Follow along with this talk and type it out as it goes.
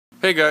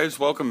Hey guys,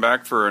 welcome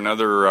back for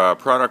another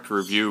product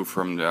review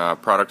from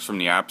products from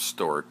the App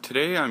Store.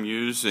 Today I'm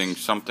using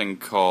something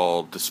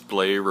called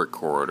Display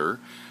Recorder.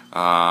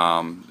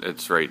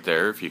 It's right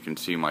there if you can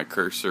see my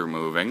cursor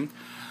moving.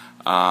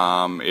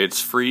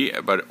 It's free,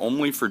 but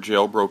only for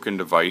jailbroken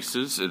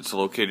devices. It's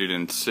located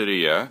in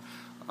Cydia.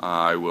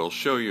 I will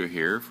show you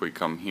here if we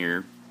come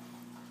here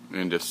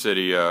into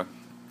Cydia.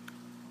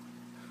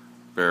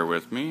 Bear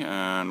with me,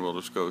 and we'll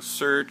just go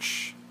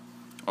search.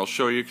 I'll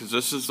show you because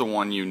this is the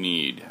one you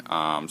need.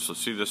 So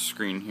see this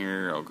screen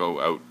here? I'll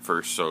go out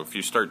first. So if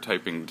you start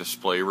typing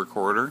display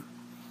recorder,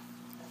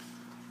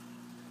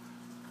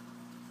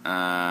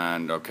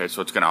 and okay,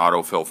 so it's going to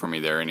autofill for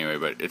me there anyway,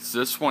 but it's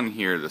this one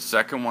here, the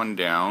second one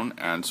down.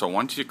 And so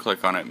once you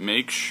click on it,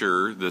 make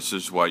sure this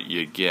is what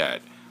you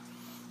get.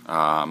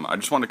 I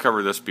just want to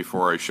cover this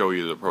before I show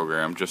you the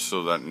program, just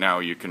so that now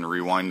you can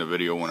rewind the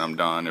video when I'm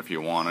done if you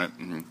want it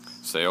and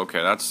say,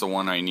 okay, that's the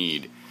one I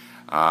need.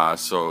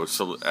 So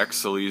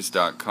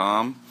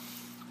xcelise.com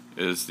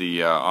is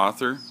the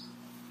author,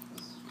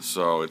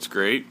 so it's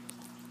great.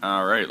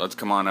 Alright, let's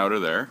come on out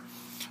of there.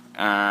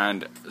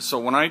 And so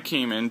when I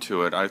came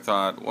into it, I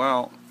thought,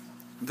 well,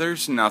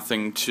 there's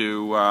nothing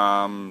to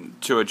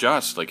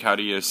adjust. Like, how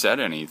do you set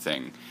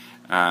anything?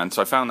 And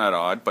so I found that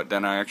odd, but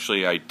then I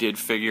did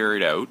figure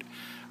it out,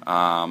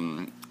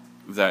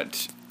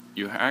 that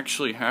you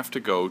actually have to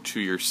go to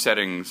your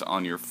settings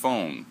on your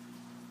phone.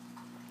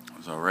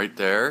 So right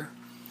there.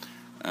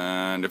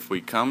 And if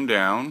we come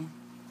down,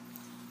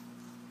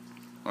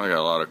 I got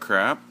a lot of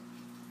crap.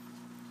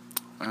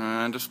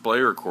 And display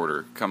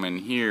recorder, come in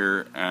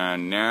here,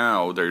 and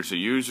now there's a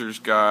user's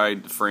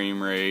guide,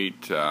 frame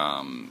rate,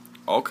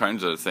 all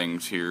kinds of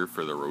things here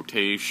for the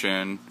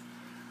rotation,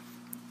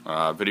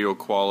 video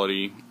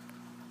quality,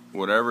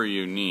 whatever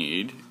you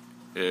need.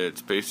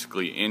 It's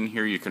basically in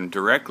here. You can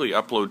directly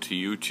upload to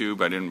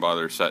YouTube. I didn't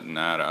bother setting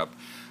that up,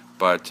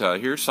 but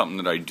here's something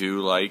that I do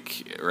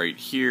like right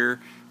here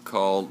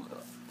called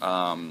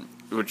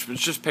which was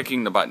just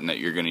picking the button that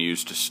you're going to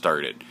use to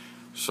start it.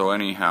 So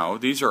anyhow,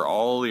 these are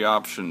all the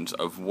options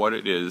of what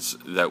it is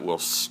that will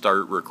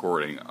start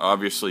recording.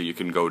 Obviously you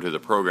can go to the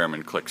program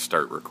and click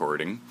start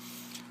recording,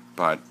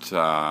 but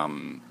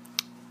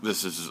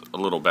this is a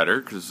little better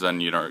because then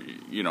you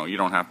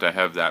don't have to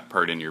have that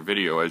part in your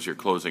video as you're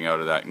closing out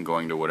of that and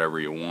going to whatever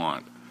you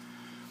want.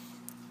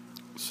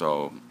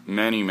 So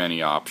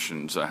many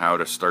options of how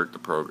to start the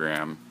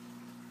program.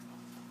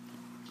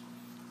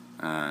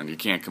 And you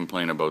can't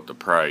complain about the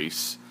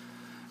price.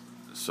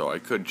 So I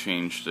could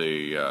change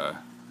the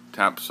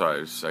tap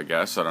size, I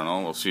guess. I don't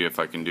know. We'll see if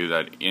I can do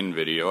that in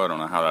video. I don't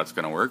know how that's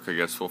going to work. I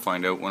guess we'll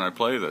find out when I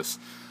play this.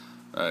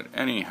 But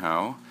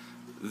anyhow,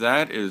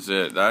 that is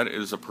it. That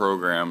is a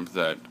program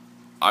that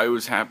I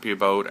was happy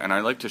about, and I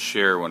like to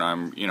share when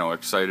I'm,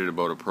 excited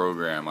about a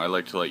program. I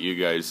like to let you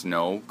guys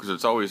know, because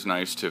it's always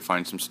nice to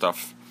find some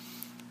stuff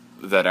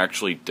that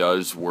actually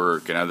does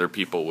work and other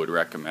people would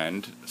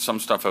recommend.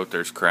 Some stuff out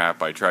there's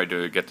crap. I tried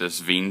to get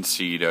this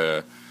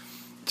VNC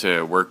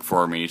to work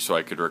for me so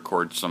I could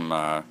record some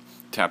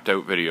tapped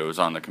out videos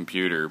on the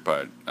computer,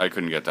 but I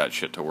couldn't get that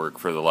shit to work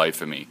for the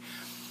life of me.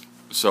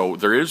 So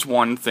there is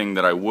one thing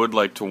that I would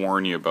like to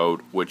warn you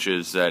about, which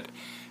is that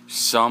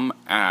some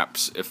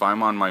apps, if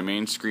I'm on my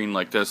main screen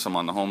like this, I'm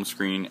on the home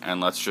screen,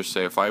 and let's just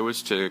say if I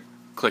was to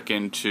click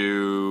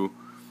into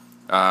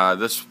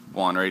this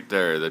one right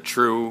there, the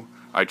True,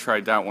 I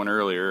tried that one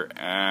earlier,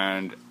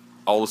 and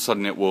all of a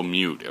sudden it will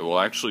mute. It will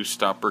actually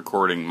stop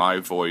recording my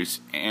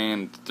voice,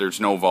 and there's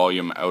no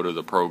volume out of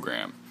the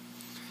program.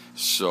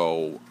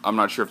 So I'm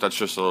not sure if that's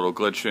just a little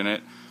glitch in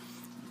it,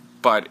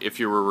 but if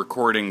you were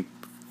recording,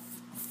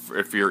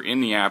 if you're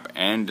in the app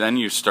and then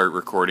you start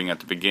recording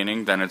at the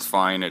beginning, then it's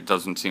fine. It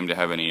doesn't seem to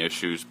have any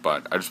issues,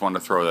 but I just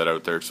wanted to throw that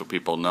out there so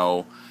people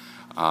know.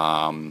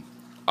 I'm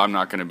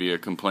not going to be a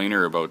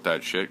complainer about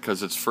that shit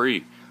because it's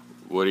free.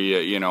 What do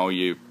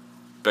you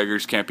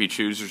beggars can't be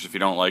choosers. If you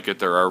don't like it,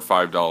 there are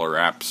 $5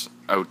 apps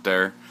out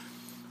there,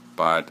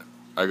 but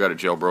I got it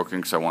jailbroken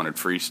because I wanted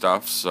free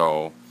stuff.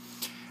 So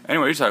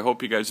anyways, I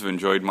hope you guys have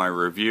enjoyed my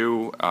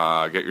review.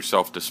 Get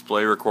yourself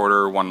display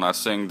recorder. One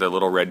last thing, the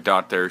little red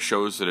dot there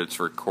shows that it's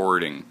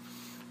recording,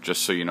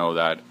 just so you know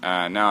that.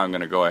 And now I'm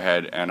going to go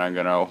ahead and I'm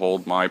going to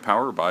hold my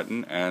power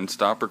button and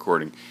stop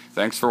recording.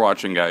 Thanks for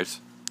watching, guys.